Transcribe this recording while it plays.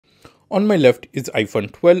On my left is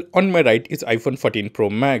iPhone 12, on my right is iPhone 14 Pro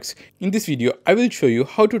Max. In this video, I will show you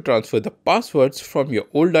how to transfer the passwords from your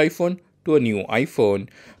old iPhone to a new iPhone.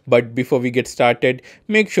 But before we get started,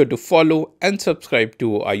 make sure to follow and subscribe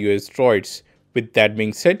to iOS Droids. With that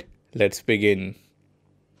being said, let's begin.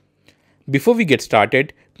 Before we get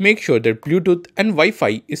started, make sure that Bluetooth and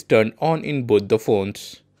Wi-Fi is turned on in both the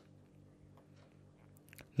phones.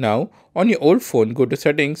 Now, on your old phone, go to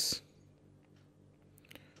Settings.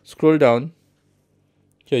 Scroll down.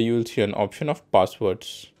 Here you will see an option of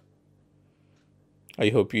passwords. I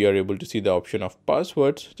hope you are able to see the option of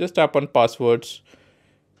passwords. Just tap on passwords.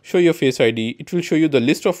 Show your Face ID. It will show you the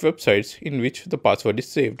list of websites in which the password is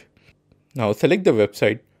saved. Now select the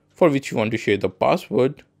website for which you want to share the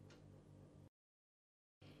password.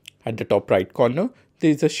 At the top right corner,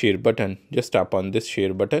 there is a share button. Just tap on this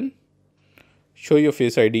share button. Show your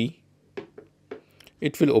Face ID.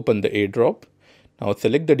 It will open the AirDrop. Now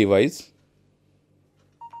select the device.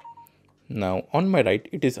 Now on my right,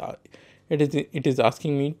 it is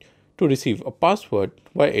asking me to receive a password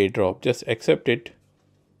via AirDrop. Just accept it.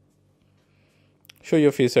 Show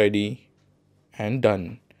your Face ID and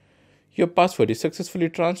done. Your password is successfully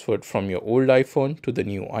transferred from your old iPhone to the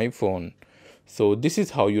new iPhone. So this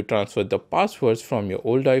is how you transfer the passwords from your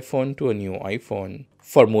old iPhone to a new iPhone.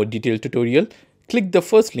 For more detailed tutorial, click the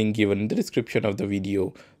first link given in the description of the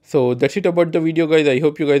video. So that's it about the video, guys. I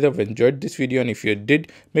hope you guys have enjoyed this video, and if you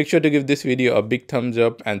did, make sure to give this video a big thumbs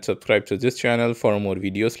up and subscribe to this channel for more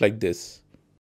videos like this.